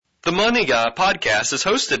The Money Guy podcast is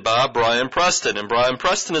hosted by Brian Preston, and Brian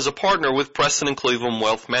Preston is a partner with Preston & Cleveland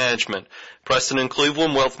Wealth Management. Preston &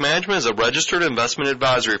 Cleveland Wealth Management is a registered investment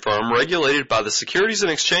advisory firm regulated by the Securities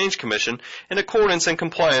and Exchange Commission in accordance and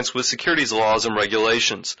compliance with securities laws and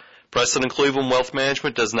regulations. Preston & Cleveland Wealth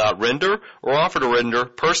Management does not render or offer to render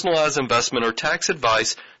personalized investment or tax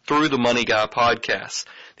advice through the Money Guy podcast.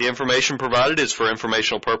 The information provided is for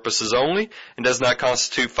informational purposes only and does not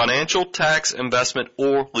constitute financial, tax, investment,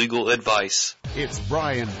 or legal advice. It's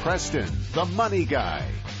Brian Preston, the Money Guy,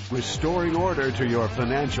 restoring order to your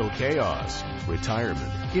financial chaos,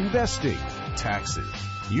 retirement, investing, taxes.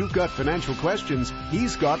 You've got financial questions,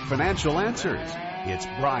 he's got financial answers. It's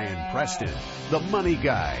Brian Preston, the Money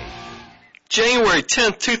Guy. January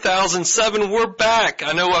 10th, 2007, we're back.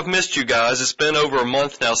 I know I've missed you guys. It's been over a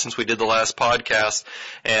month now since we did the last podcast,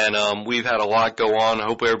 and we've had a lot go on. I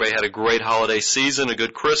hope everybody had a great holiday season, a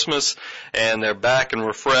good Christmas, and they're back and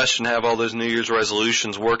refreshed and have all those New Year's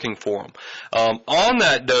resolutions working for them. On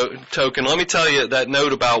that token, let me tell you that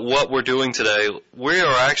note about what we're doing today. We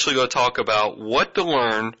are actually going to talk about what to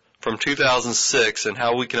learn from 2006 and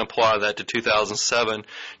how we can apply that to 2007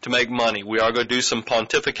 to make money. We are going to do some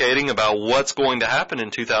pontificating about what's going to happen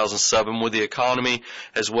in 2007 with the economy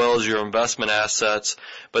as well as your investment assets,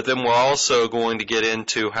 but then we're also going to get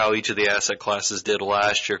into how each of the asset classes did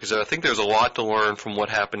last year, because I think there's a lot to learn from what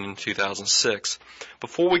happened in 2006.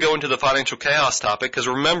 Before we go into the financial chaos topic, because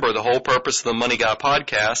remember, the whole purpose of the Money Guy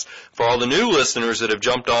podcast, for all the new listeners that have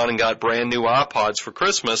jumped on and got brand new iPods for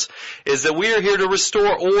Christmas, is that we are here to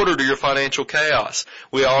restore order to your financial chaos.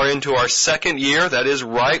 We are into our second year. That is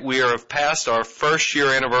right. We are past our first year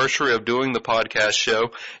anniversary of doing the podcast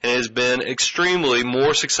show, and it has been extremely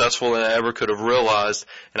more successful than I ever could have realized,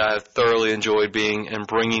 and I have thoroughly enjoyed being and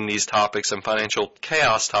bringing these topics and financial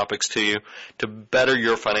chaos topics to you to better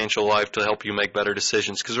your financial life, to help you make better decisions.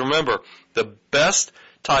 Because remember, the best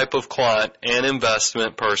type of client and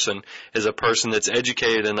investment person is a person that's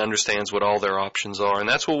educated and understands what all their options are, and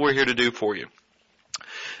that's what we're here to do for you.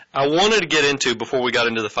 I wanted to get into, before we got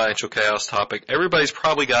into the financial chaos topic, everybody's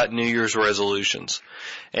probably got New Year's resolutions.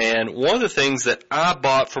 And one of the things that I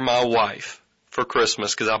bought for my wife for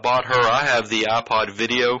Christmas, because I bought her, I have the iPod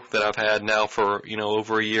video that I've had now for,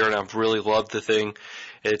 over a year, and I've really loved the thing.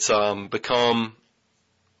 It's become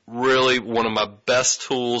really one of my best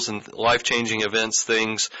tools and life-changing events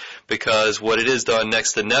things, because what it has done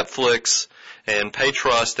next to Netflix and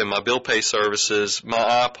PayTrust and my bill pay services, my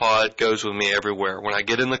iPod goes with me everywhere. When I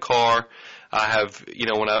get in the car, I have,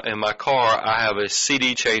 in my car, I have a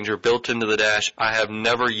CD changer built into the dash. I have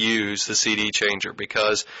never used the CD changer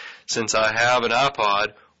because since I have an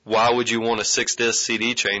iPod, why would you want a 6-disc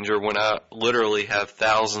CD changer when I literally have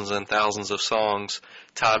thousands and thousands of songs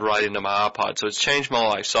tied right into my iPod? So it's changed my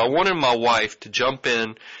life. So I wanted my wife to jump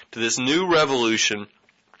in to this new revolution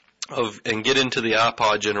and get into the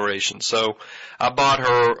iPod generation. So I bought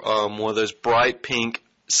her one of those bright pink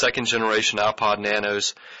second generation iPod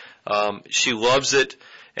Nanos. She loves it,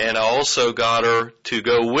 and I also got her to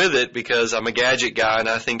go with it because I'm a gadget guy, and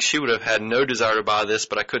I think she would have had no desire to buy this,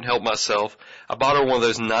 but I couldn't help myself. I bought her one of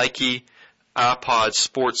those Nike iPod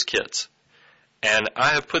sports kits, and I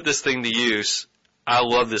have put this thing to use. I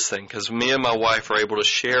love this thing because me and my wife are able to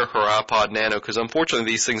share her iPod Nano, because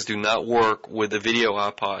unfortunately these things do not work with the video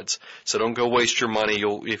iPods. So don't go waste your money.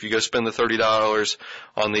 If you go spend the $30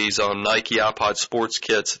 on these Nike iPod sports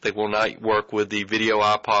kits, they will not work with the video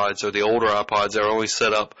iPods or the older iPods. They're only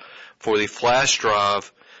set up for the flash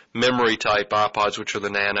drive memory type iPods, which are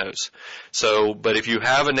the Nanos. So, but if you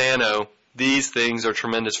have a Nano, these things are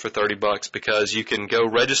tremendous for $30 because you can go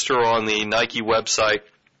register on the Nike website,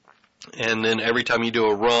 and then every time you do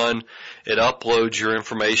a run, it uploads your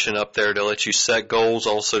information up there to let you set goals,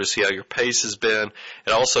 also to see how your pace has been.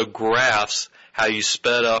 It also graphs how you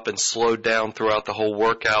sped up and slowed down throughout the whole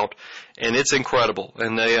workout, and it's incredible.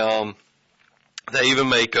 And they even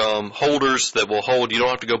make holders that will hold. You don't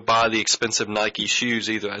have to go buy the expensive Nike shoes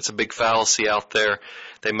either. That's a big fallacy out there.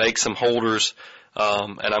 They make some holders.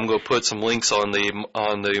 And I'm going to put some links on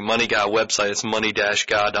the Money Guy website. It's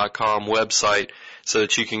money-guy.com website, so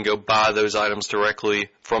that you can go buy those items directly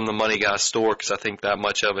from the Money Guy store, because I think that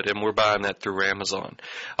much of it, and we're buying that through Amazon.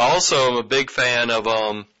 I also am a big fan of,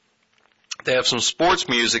 they have some sports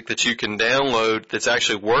music that you can download that's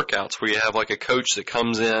actually workouts, where you have like a coach that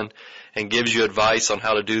comes in and gives you advice on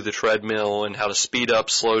how to do the treadmill and how to speed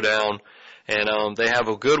up, slow down. And they have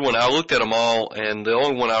a good one. I looked at them all, and the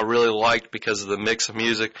only one I really liked because of the mix of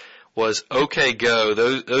music was OK Go.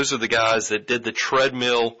 Those are the guys that did the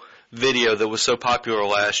treadmill video that was so popular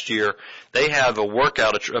last year. They have a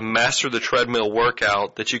workout, a Master the Treadmill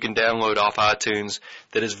workout that you can download off iTunes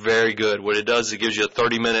that is very good. What it does is it gives you a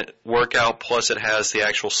 30-minute workout, plus it has the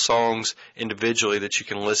actual songs individually that you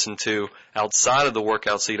can listen to outside of the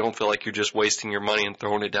workout so you don't feel like you're just wasting your money and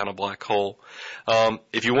throwing it down a black hole.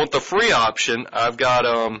 If you want the free option, I've got,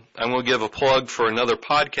 I'm going to give a plug for another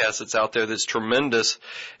podcast that's out there that's tremendous.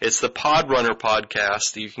 It's the Podrunner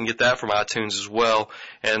podcast. You can get that from iTunes as well,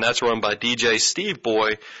 and that's run by DJ Steve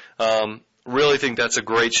Boy. Really think that's a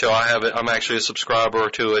great show. I have it. I'm actually a subscriber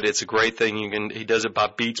to it. It's a great thing. He does it by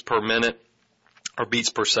beats per minute or beats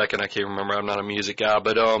per second. I can't remember. I'm not a music guy,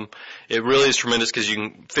 but it really is tremendous because you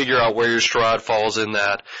can figure out where your stride falls in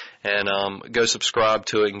that and go subscribe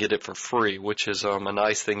to it and get it for free, which is a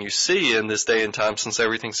nice thing you see in this day and time since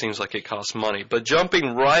everything seems like it costs money. But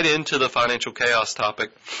jumping right into the financial chaos topic,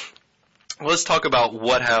 let's talk about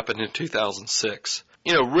what happened in 2006.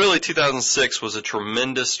 Really 2006 was a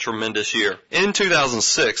tremendous, tremendous year. In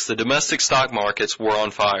 2006, the domestic stock markets were on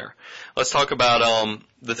fire. Let's talk about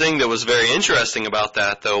the thing that was very interesting about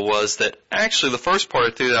that, though, was that actually the first part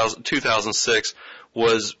of 2006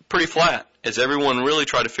 was pretty flat, as everyone really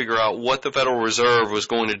tried to figure out what the Federal Reserve was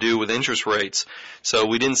going to do with interest rates. So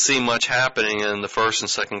we didn't see much happening in the first and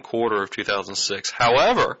second quarter of 2006.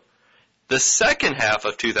 However, the second half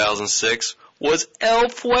of 2006 was El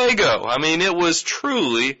Fuego. I mean, it was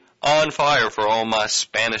truly on fire for all my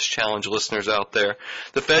Spanish Challenge listeners out there.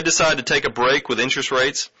 The Fed decided to take a break with interest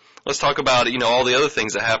rates. Let's talk about, all the other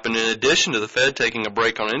things that happened in addition to the Fed taking a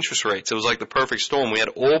break on interest rates. It was like the perfect storm. We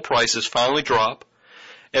had oil prices finally drop.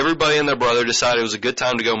 Everybody and their brother decided it was a good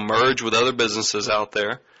time to go merge with other businesses out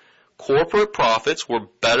there. Corporate profits were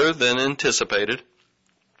better than anticipated.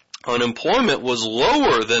 Unemployment was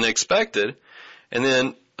lower than expected. And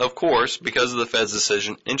then, of course, because of the Fed's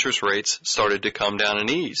decision, interest rates started to come down and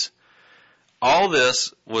ease. All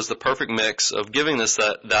this was the perfect mix of giving us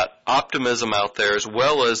that optimism out there, as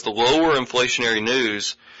well as the lower inflationary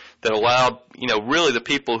news that allowed, really the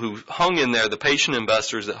people who hung in there, the patient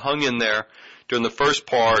investors that hung in there during the first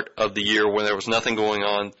part of the year when there was nothing going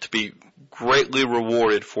on, to be greatly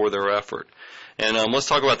rewarded for their effort. And let's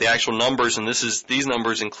talk about the actual numbers, and these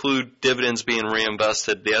numbers include dividends being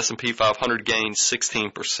reinvested. The S&P 500 gained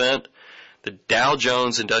 16%. The Dow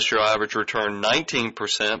Jones Industrial Average returned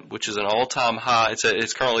 19%, which is an all-time high.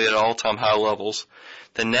 It's currently at all-time high levels.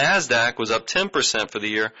 The NASDAQ was up 10% for the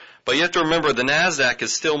year, but you have to remember the NASDAQ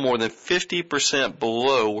is still more than 50%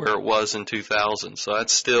 below where it was in 2000. So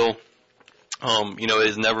that's still, it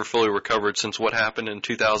has never fully recovered since what happened in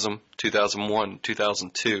 2000, 2001,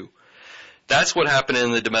 2002. That's what happened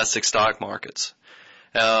in the domestic stock markets.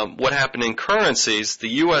 What happened in currencies, the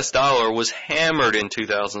U.S. dollar was hammered in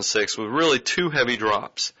 2006 with really two heavy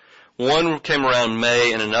drops. One came around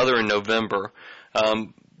May and another in November.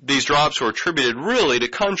 These drops were attributed really to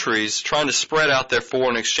countries trying to spread out their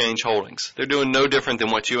foreign exchange holdings. They're doing no different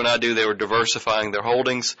than what you and I do. They were diversifying their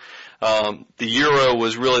holdings. The euro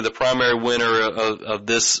was really the primary winner of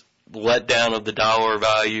this letdown of the dollar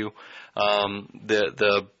value.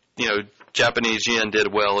 Japanese yen did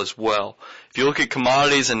well as well. If you look at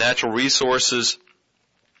commodities and natural resources,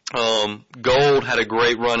 gold had a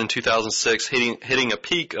great run in 2006, hitting a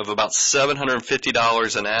peak of about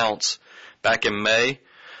 $750 an ounce back in May,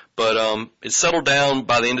 but it settled down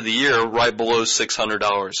by the end of the year right below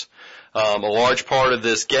 $600. A large part of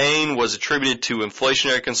this gain was attributed to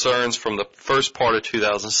inflationary concerns from the first part of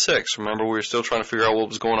 2006. Remember, we were still trying to figure out what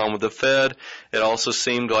was going on with the Fed. It also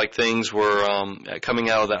seemed like things were coming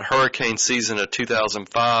out of that hurricane season of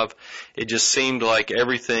 2005. It just seemed like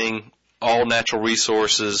everything, all natural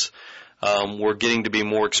resources, were getting to be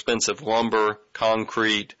more expensive. Lumber,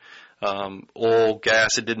 concrete, oil,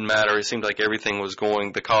 gas, it didn't matter. It seemed like everything was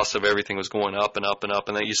the cost of everything was going up and up and up,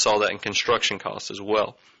 and then you saw that in construction costs as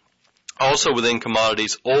well. Also within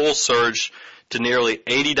commodities, oil surged to nearly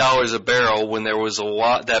 $80 a barrel when there was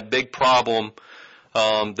that big problem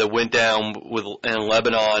that went down in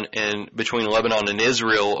Lebanon and between Lebanon and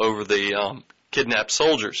Israel over the kidnapped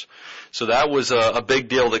soldiers. So that was a big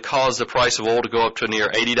deal that caused the price of oil to go up to near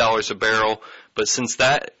 $80 a barrel. But since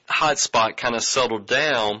that hot spot kind of settled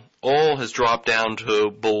down, oil has dropped down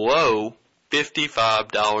to below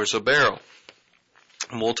 $55 a barrel.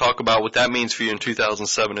 And we'll talk about what that means for you in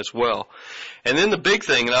 2007 as well. And then the big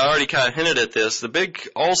thing, and I already kind of hinted at this, the big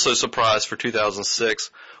also surprise for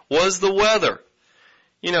 2006 was the weather.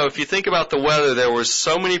 If you think about the weather, there were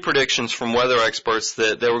so many predictions from weather experts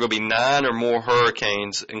that there were going to be 9 or more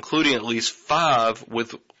hurricanes, including at least 5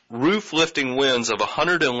 with roof-lifting winds of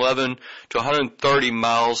 111 to 130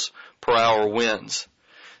 miles per hour winds,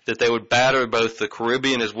 that they would batter both the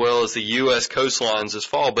Caribbean as well as the U.S. coastlines this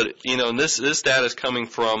fall. But, and this data is coming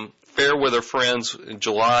from Fairweather Friends,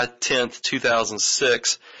 July 10th,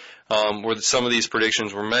 2006, where some of these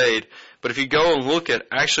predictions were made. But if you go and look at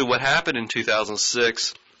actually what happened in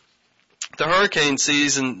 2006, the hurricane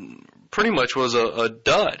season pretty much was a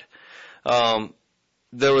dud. It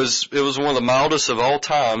was one of the mildest of all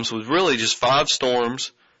times, with really just 5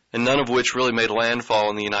 storms, and none of which really made landfall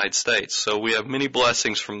in the United States. So we have many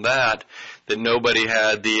blessings from that nobody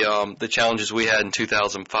had the challenges we had in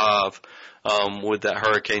 2005 with that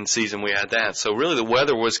hurricane season we had that. So really the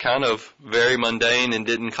weather was kind of very mundane and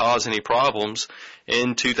didn't cause any problems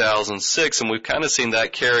in 2006, and we've kind of seen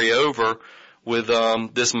that carry over with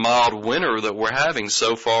this mild winter that we're having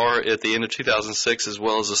so far at the end of 2006 as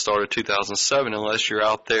well as the start of 2007, unless you're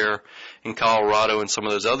out there in Colorado and some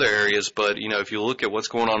of those other areas. But, if you look at what's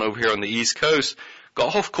going on over here on the East Coast,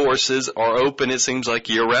 golf courses are open, it seems like,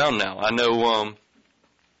 year-round now. I know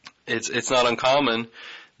it's not uncommon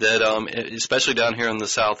that, especially down here in the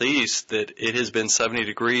Southeast, that it has been 70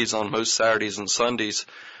 degrees on most Saturdays and Sundays,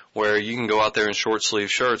 where you can go out there in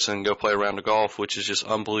short-sleeve shirts and go play a round of golf, which is just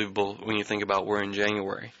unbelievable when you think about we're in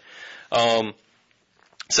January.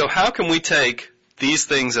 So how can we take these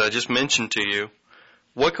things that I just mentioned to you,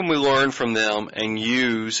 what can we learn from them and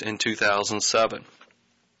use in 2007?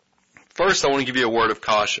 First, I want to give you a word of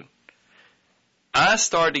caution. I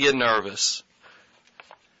start to get nervous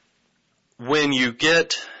when you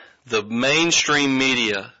get the mainstream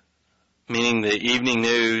media, meaning the evening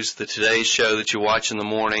news, the Today Show that you watch in the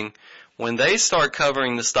morning, when they start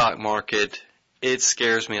covering the stock market, it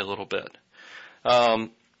scares me a little bit.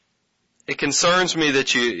 It concerns me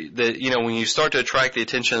that when you start to attract the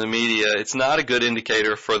attention of the media, it's not a good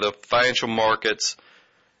indicator for the financial markets,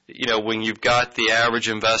 when you've got the average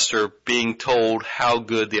investor being told how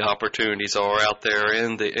good the opportunities are out there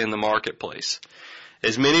in the marketplace.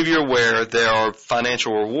 As many of you are aware, there are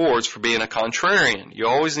financial rewards for being a contrarian. You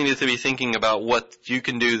always need to be thinking about what you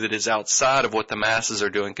can do that is outside of what the masses are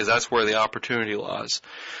doing, because that's where the opportunity lies.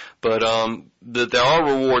 But there are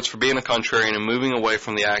rewards for being a contrarian and moving away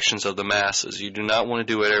from the actions of the masses. You do not want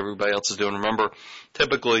to do what everybody else is doing. Remember,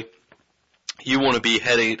 typically, you want to be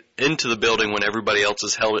heading into the building when everybody else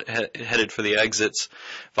is headed for the exits.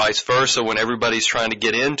 Vice versa, when everybody's trying to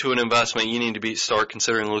get into an investment, you need to start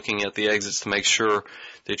considering looking at the exits to make sure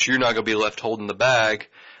that you're not going to be left holding the bag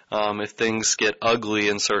if things get ugly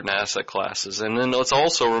in certain asset classes. And then let's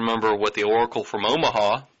also remember what the Oracle from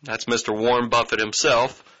Omaha, that's Mr. Warren Buffett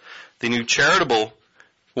himself, the new charitable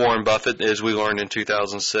Warren Buffett, as we learned in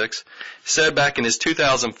 2006, said back in his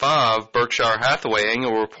 2005 Berkshire Hathaway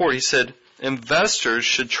annual report. He said, investors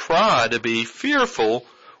should try to be fearful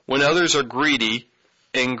when others are greedy,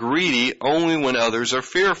 and greedy only when others are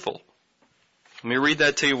fearful. Let me read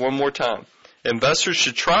that to you one more time. Investors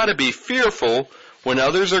should try to be fearful when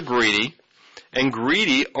others are greedy, and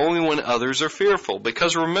greedy only when others are fearful.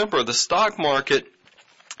 Because remember, the stock market,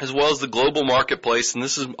 as well as the global marketplace, and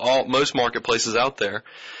this is most marketplaces out there,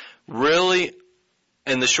 really,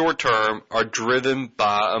 in the short term, are driven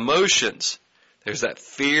by emotions. There's that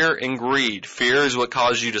fear and greed. Fear is what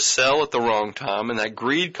causes you to sell at the wrong time, and that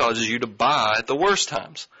greed causes you to buy at the worst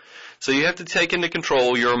times. So you have to take into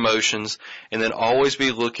control your emotions and then always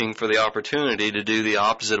be looking for the opportunity to do the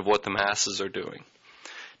opposite of what the masses are doing.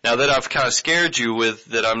 Now that I've kind of scared you with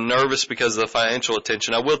that I'm nervous because of the financial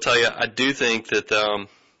attention, I will tell you I do think that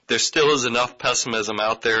there still is enough pessimism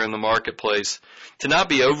out there in the marketplace to not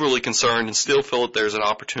be overly concerned and still feel that there's an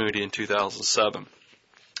opportunity in 2007.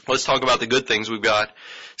 Let's talk about the good things we've got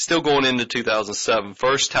still going into 2007.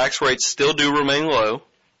 First, tax rates still do remain low.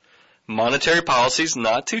 Monetary policies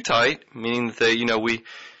not too tight, meaning that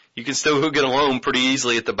you can still get a loan pretty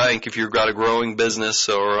easily at the bank if you've got a growing business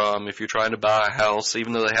or if you're trying to buy a house.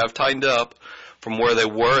 Even though they have tightened up from where they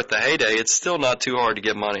were at the heyday, it's still not too hard to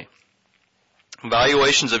get money.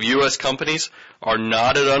 Valuations of U.S. companies are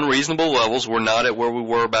not at unreasonable levels. We're not at where we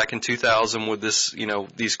were back in 2000 with this,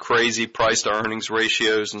 these crazy price to earnings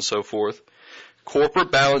ratios and so forth.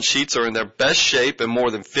 Corporate balance sheets are in their best shape in more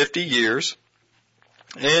than 50 years.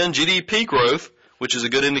 And GDP growth, which is a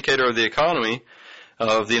good indicator of the economy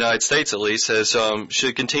of the United States at least,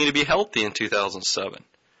 should continue to be healthy in 2007.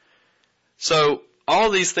 So all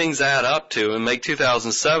these things add up to and make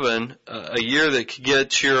 2007 a year that could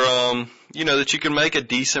get your, that you can make a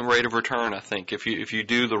decent rate of return, I think, if you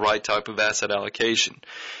do the right type of asset allocation.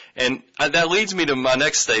 And that leads me to my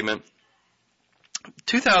next statement.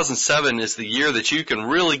 2007 is the year that you can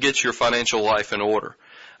really get your financial life in order.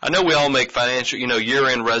 I know we all make financial,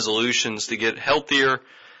 year-end resolutions to get healthier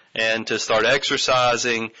and to start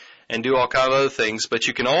exercising and do all kinds of other things, but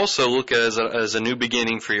you can also look at it as a new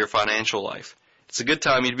beginning for your financial life. It's a good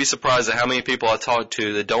time. You'd be surprised at how many people I talk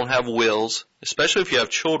to that don't have wills, especially if you have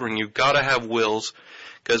children. You've got to have wills,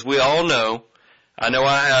 because we all know,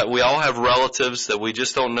 we all have relatives that we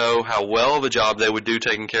just don't know how well of a job they would do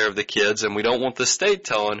taking care of the kids, and we don't want the state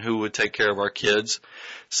telling who would take care of our kids.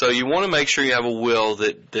 So you want to make sure you have a will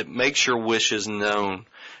that makes your wishes known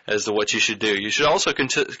as to what you should do. You should also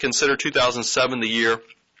consider 2007 the year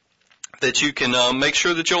that you can make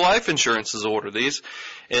sure that your life insurance is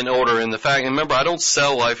in order. And the fact, and remember, I don't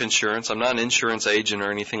sell life insurance. I'm not an insurance agent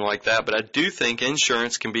or anything like that, but I do think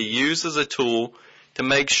insurance can be used as a tool to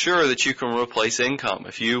make sure that you can replace income.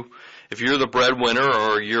 If you're the breadwinner,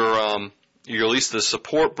 or you're at least the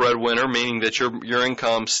support breadwinner, meaning that your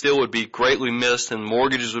income still would be greatly missed, and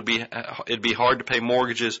it'd be hard to pay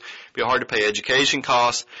mortgages, be hard to pay education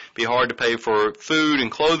costs, be hard to pay for food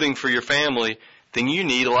and clothing for your family, then you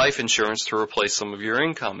need life insurance to replace some of your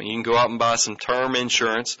income. And you can go out and buy some term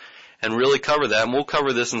insurance and really cover that. And we'll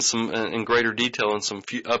cover this in greater detail in some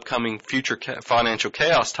upcoming future financial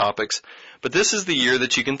chaos topics. But this is the year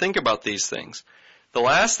that you can think about these things. The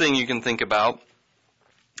last thing you can think about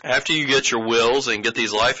after you get your wills and get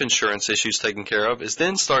these life insurance issues taken care of is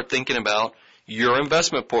then start thinking about your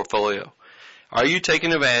investment portfolio. Are you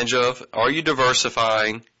taking advantage of, are you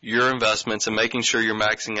diversifying your investments and making sure you're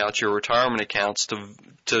maxing out your retirement accounts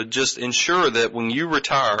to just ensure that when you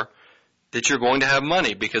retire that you're going to have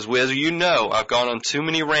money? Because as you know, I've gone on too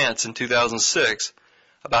many rants in 2006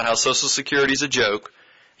 about how Social Security is a joke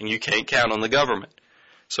and you can't count on the government.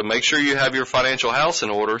 So make sure you have your financial house in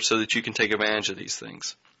order so that you can take advantage of these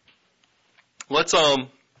things. Let's,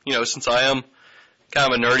 since I am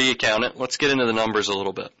kind of a nerdy accountant, let's get into the numbers a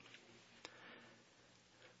little bit.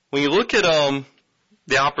 When you look at the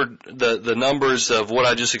numbers of what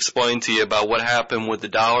I just explained to you about what happened with the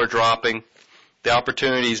dollar dropping, the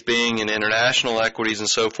opportunities being in international equities and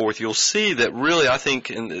so forth, you'll see that really I think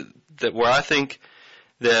that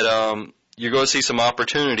you're going to see some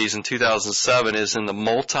opportunities in 2007 is in the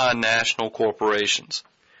multinational corporations.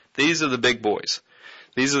 These are the big boys.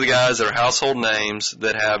 These are the guys that are household names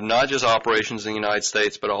that have not just operations in the United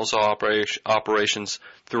States but also operations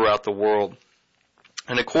throughout the world.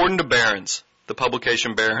 And according to Barron's, the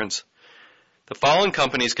publication Barron's, the following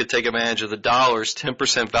companies could take advantage of the dollar's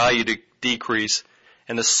 10% value decrease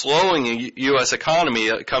and the slowing U.S.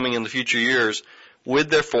 economy coming in the future years with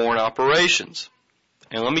their foreign operations.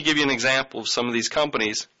 And let me give you an example of some of these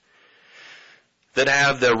companies that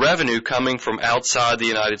have their revenue coming from outside the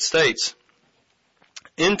United States.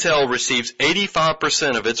 Intel receives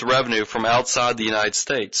 85% of its revenue from outside the United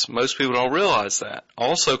States. Most people don't realize that.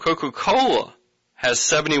 Also, Coca-Cola has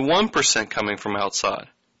 71% coming from outside.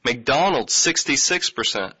 McDonald's,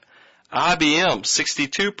 66%. IBM,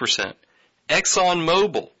 62%.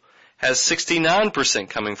 ExxonMobil has 69%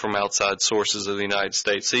 coming from outside sources of the United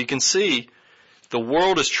States. So you can see the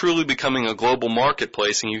world is truly becoming a global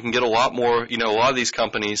marketplace, and you can get a lot more, a lot of these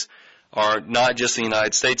companies are not just the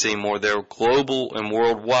United States anymore. They're global and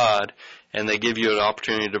worldwide, and they give you an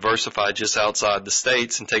opportunity to diversify just outside the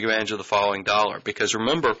States and take advantage of the falling dollar. Because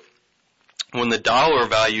remember, when the dollar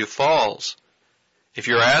value falls, if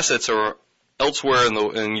your assets are elsewhere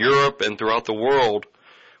in Europe and throughout the world,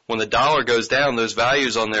 when the dollar goes down, those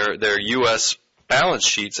values on their U.S. balance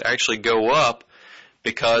sheets actually go up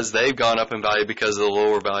because they've gone up in value because of the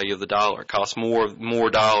lower value of the dollar. It costs more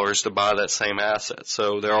dollars to buy that same asset.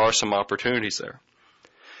 So there are some opportunities there.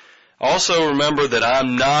 Also remember that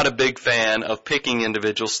I'm not a big fan of picking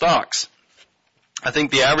individual stocks. I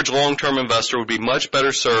think the average long-term investor would be much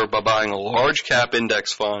better served by buying a large cap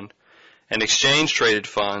index fund and exchange-traded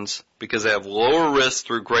funds because they have lower risk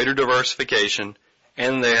through greater diversification,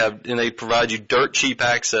 and they provide you dirt cheap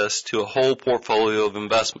access to a whole portfolio of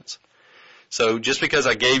investments. So just because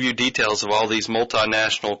I gave you details of all these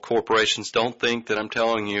multinational corporations, don't think that I'm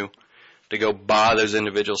telling you to go buy those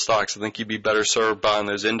individual stocks. I think you'd be better served buying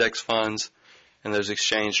those index funds and those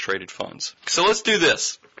exchange-traded funds. So let's do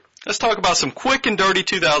this. Let's talk about some quick and dirty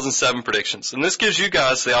 2007 predictions. And this gives you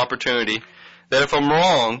guys the opportunity that if I'm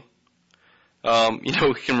wrong,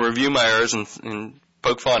 we can review my errors and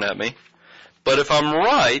poke fun at me. But if I'm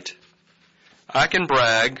right, I can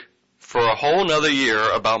brag for a whole nother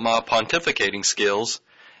year about my pontificating skills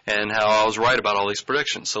and how I was right about all these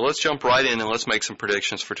predictions. So let's jump right in and let's make some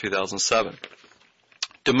predictions for 2007.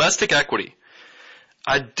 Domestic equity.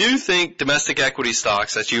 I do think domestic equity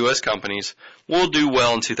stocks, that's U.S. companies, will do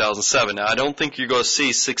well in 2007. Now, I don't think you're going to see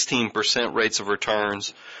 16% rates of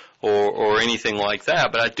returns or anything like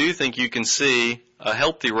that, but I do think you can see a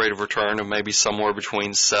healthy rate of return of maybe somewhere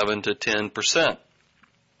between 7 to 10%.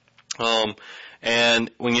 And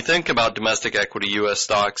when you think about domestic equity U.S.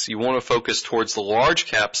 stocks, you want to focus towards the large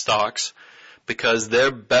cap stocks because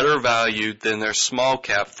they're better valued than their small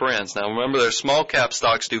cap friends. Now remember, their small cap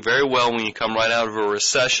stocks do very well when you come right out of a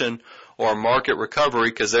recession or a market recovery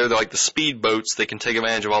because they're like the speedboats. They can take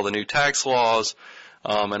advantage of all the new tax laws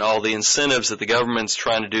and all the incentives that the government's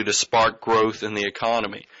trying to do to spark growth in the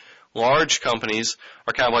economy. Large companies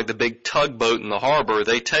are kind of like the big tugboat in the harbor.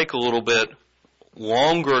 They take a little bit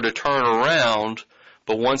longer to turn around,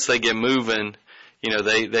 but once they get moving,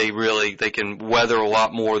 they can weather a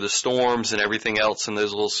lot more of the storms and everything else in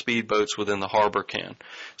those little speedboats within the harbor can.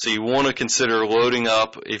 So you want to consider loading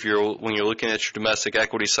up when you're looking at your domestic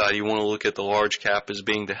equity side, you want to look at the large cap as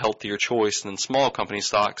being the healthier choice than small company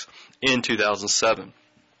stocks in 2007.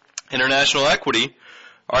 International equity,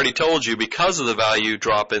 I already told you, because of the value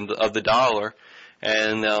drop of the dollar,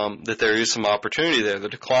 and that there is some opportunity there. The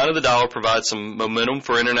decline of the dollar provides some momentum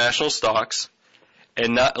for international stocks.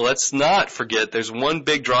 And let's not forget there's one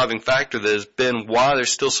big driving factor that has been why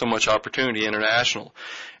there's still so much opportunity international.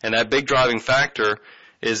 And that big driving factor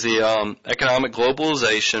is the economic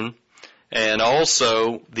globalization and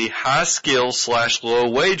also the high skill /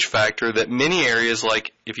 low wage factor that many areas,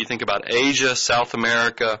 like if you think about Asia, South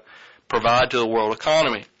America, provide to the world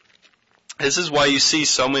economy. This is why you see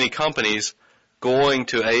so many companies going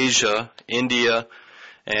to Asia, India,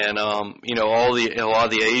 and a lot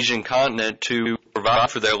of the Asian continent to provide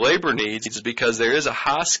for their labor needs, is because there is a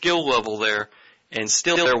high skill level there, and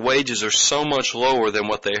still their wages are so much lower than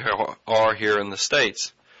what they are here in the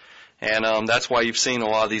States. And that's why you've seen a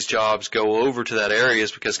lot of these jobs go over to that area,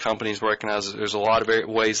 is because companies recognize that there's a lot of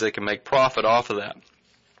ways they can make profit off of that.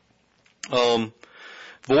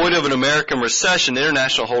 Void of an American recession,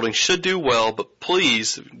 international holdings should do well, but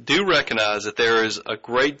please do recognize that there is a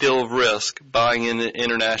great deal of risk buying into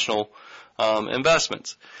international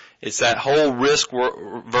investments. It's that whole risk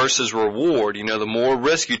versus reward. The more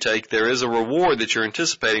risk you take, there is a reward that you're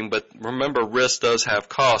anticipating, but remember, risk does have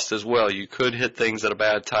cost as well. You could hit things at a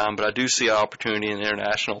bad time, but I do see opportunity in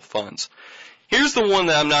international funds. Here's the one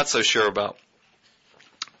that I'm not so sure about.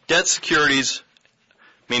 Debt securities,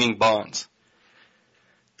 meaning bonds.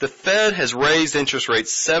 The Fed has raised interest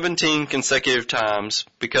rates 17 consecutive times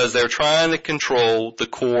because they're trying to control the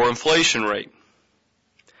core inflation rate.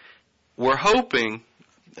 We're hoping,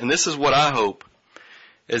 and this is what I hope,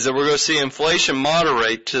 is that we're going to see inflation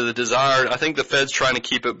moderate to the desired. I think the Fed's trying to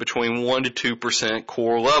keep it between 1 to 2%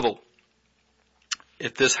 core level.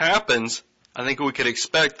 If this happens, I think we could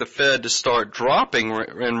expect the Fed to start dropping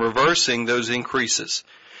and reversing those increases.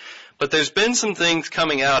 But there's been some things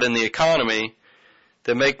coming out in the economy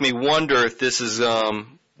that make me wonder if this is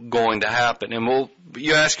going to happen. And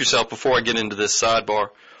you ask yourself, before I get into this sidebar,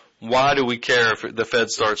 why do we care if the Fed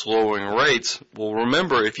starts lowering rates? Well,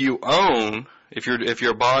 remember, if you're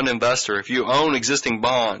a bond investor, if you own existing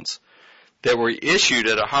bonds that were issued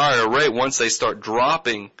at a higher rate, once they start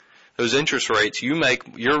dropping those interest rates, you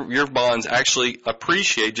make your bonds actually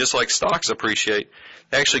appreciate, just like stocks appreciate.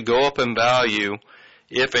 They actually go up in value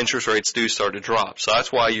if interest rates do start to drop. So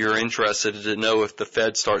that's why you're interested to know if the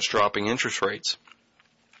Fed starts dropping interest rates.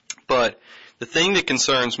 But the thing that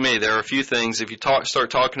concerns me, there are a few things. If you start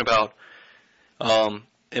talking about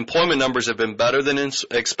employment numbers have been better than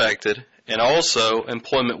expected, and also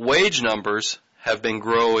employment wage numbers have been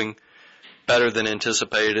growing better than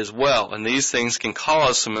anticipated as well. And these things can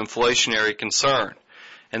cause some inflationary concern.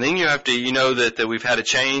 And then you have to, that we've had a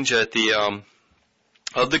change at the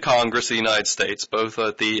of the Congress of the United States, both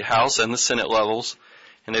at the House and the Senate levels,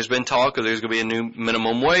 and there's been talk of there's going to be a new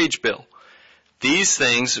minimum wage bill. These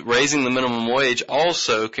things, raising the minimum wage,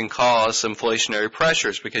 also can cause inflationary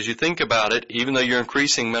pressures, because you think about it, even though you're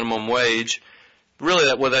increasing minimum wage,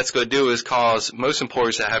 really what that's going to do is cause most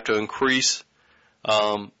employers to have to increase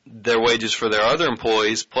their wages for their other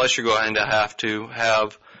employees, plus you're going to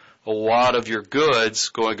have a lot of your goods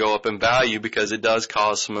going to go up in value, because it does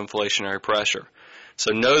cause some inflationary pressure.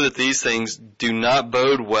 So know that these things do not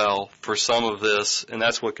bode well for some of this, and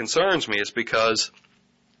that's what concerns me, is because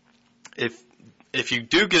if you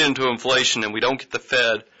do get into inflation and we don't get the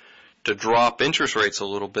Fed to drop interest rates a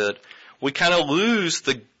little bit, we kind of lose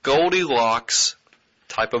the Goldilocks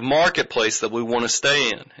type of marketplace that we want to stay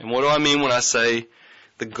in. And what do I mean when I say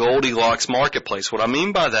the Goldilocks marketplace? What I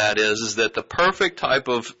mean by that is that the perfect type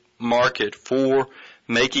of market for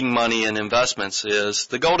making money in investments is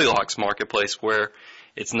the Goldilocks marketplace, where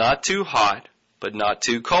it's not too hot but not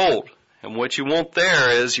too cold. And what you want there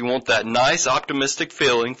is you want that nice optimistic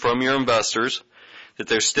feeling from your investors that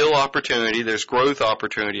there's still opportunity, there's growth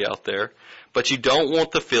opportunity out there, but you don't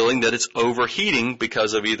want the feeling that it's overheating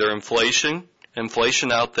because of either inflation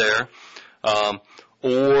out there,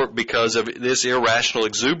 or because of this irrational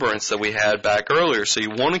exuberance that we had back earlier. So you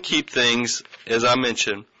want to keep things, as I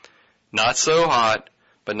mentioned, not so hot,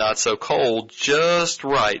 but not so cold, just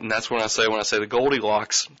right. And that's when I say the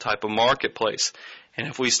Goldilocks type of marketplace. And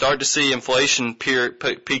if we start to see inflation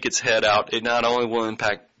peek its head out, it not only will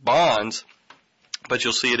impact bonds, but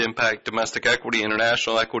you'll see it impact domestic equity,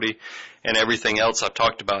 international equity, and everything else I've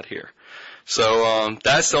talked about here. So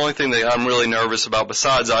that's the only thing that I'm really nervous about,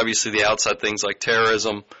 besides obviously the outside things like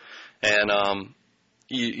terrorism and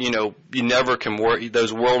you never can worry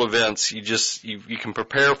those world events. You can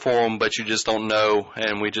prepare for them, but you just don't know,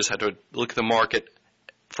 and we just have to look at the market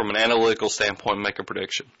from an analytical standpoint and make a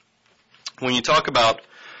prediction. When you talk about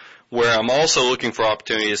where I'm also looking for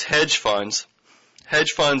opportunity is hedge funds.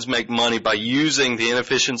 Hedge funds make money by using the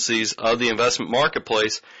inefficiencies of the investment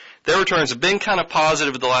marketplace. Their returns have been kind of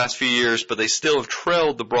positive the last few years, but they still have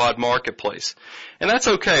trailed the broad marketplace. And that's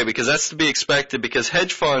okay, because that's to be expected, because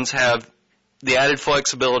hedge funds have the added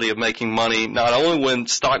flexibility of making money not only when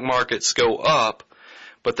stock markets go up,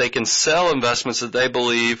 but they can sell investments that they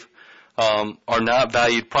believe are not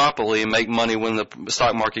valued properly and make money when the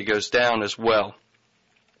stock market goes down as well.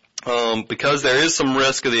 Because there is some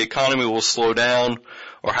risk of the economy will slow down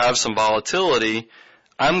or have some volatility,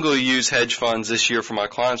 I'm going to use hedge funds this year for my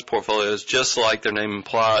clients' portfolios, just like their name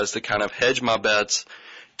implies, to kind of hedge my bets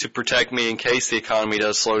to protect me in case the economy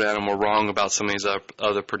does slow down and we're wrong about some of these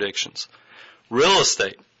other predictions. Real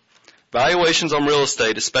estate. Valuations on real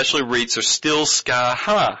estate, especially REITs, are still sky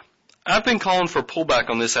high. I've been calling for a pullback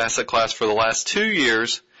on this asset class for the last 2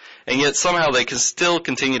 years, and yet somehow they can still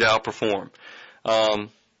continue to outperform. I'm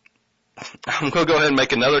going to go ahead and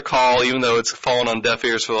make another call, even though it's fallen on deaf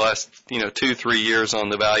ears for the last 2-3 years on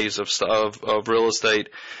the values of real estate.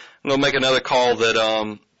 I'm going to make another call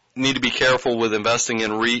that need to be careful with investing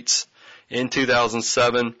in REITs in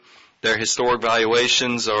 2007. Their historic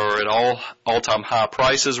valuations are at all-time high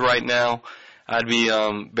prices right now. I'd be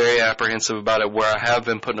very apprehensive about it, where I have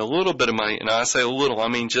been putting a little bit of money, and I say a little, I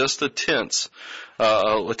mean just a tenth,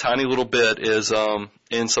 a tiny little bit is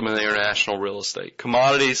in some of the international real estate.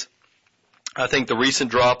 Commodities, I think the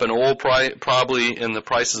recent drop in oil probably in the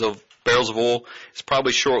prices of barrels of oil is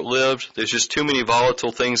probably short-lived. There's just too many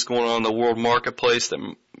volatile things going on in the world marketplace that,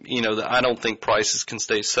 that I don't think prices can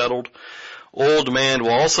stay settled. Oil demand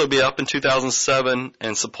will also be up in 2007,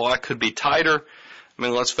 and supply could be tighter. I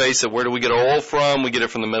mean, let's face it, where do we get our oil from? We get it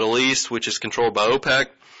from the Middle East, which is controlled by OPEC.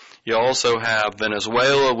 You also have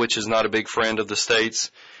Venezuela, which is not a big friend of the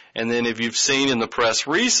States. And then if you've seen in the press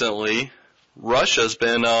recently, Russia's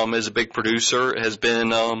been, as a big producer, has been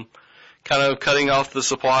kind of cutting off the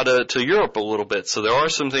supply to Europe a little bit. So there are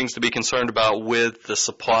some things to be concerned about with the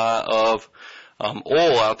supply of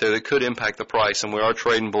oil out there that could impact the price. And we are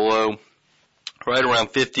trading below, right around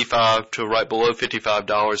 55 to right below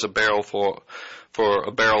 $55 a barrel for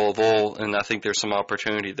a barrel of oil, and I think there's some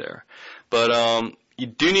opportunity there. But you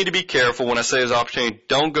do need to be careful. When I say there's opportunity,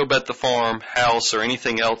 don't go bet the farm, house, or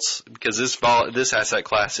anything else, because this asset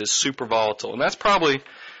class is super volatile. And that's probably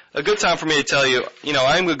a good time for me to tell you,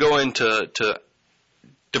 I'm going to go into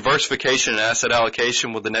diversification and asset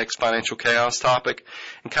allocation with the next financial chaos topic,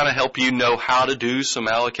 and kind of help you know how to do some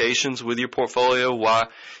allocations with your portfolio, why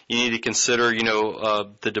you need to consider,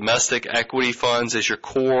 the domestic equity funds as your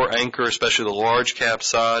core anchor, especially the large cap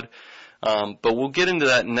side. But we'll get into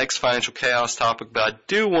that next financial chaos topic. But I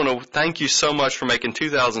do want to thank you so much for making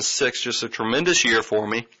 2006 just a tremendous year for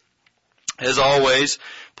me. As always,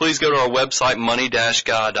 please go to our website,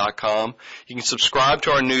 money-guy.com. You can subscribe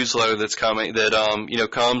to our newsletter that's coming, that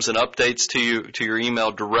comes and updates to your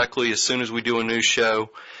email directly as soon as we do a new show.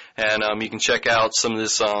 And you can check out some of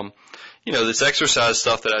this this exercise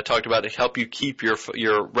stuff that I talked about to help you keep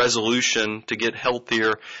your resolution to get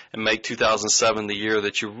healthier and make 2007 the year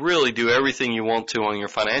that you really do everything you want to on your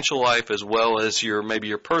financial life, as well as maybe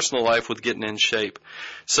your personal life with getting in shape.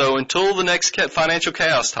 So until the next financial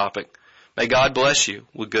chaos topic, may God bless you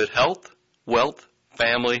with good health, wealth,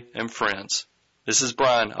 family, and friends. This is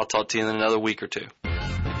Brian. I'll talk to you in another week or two.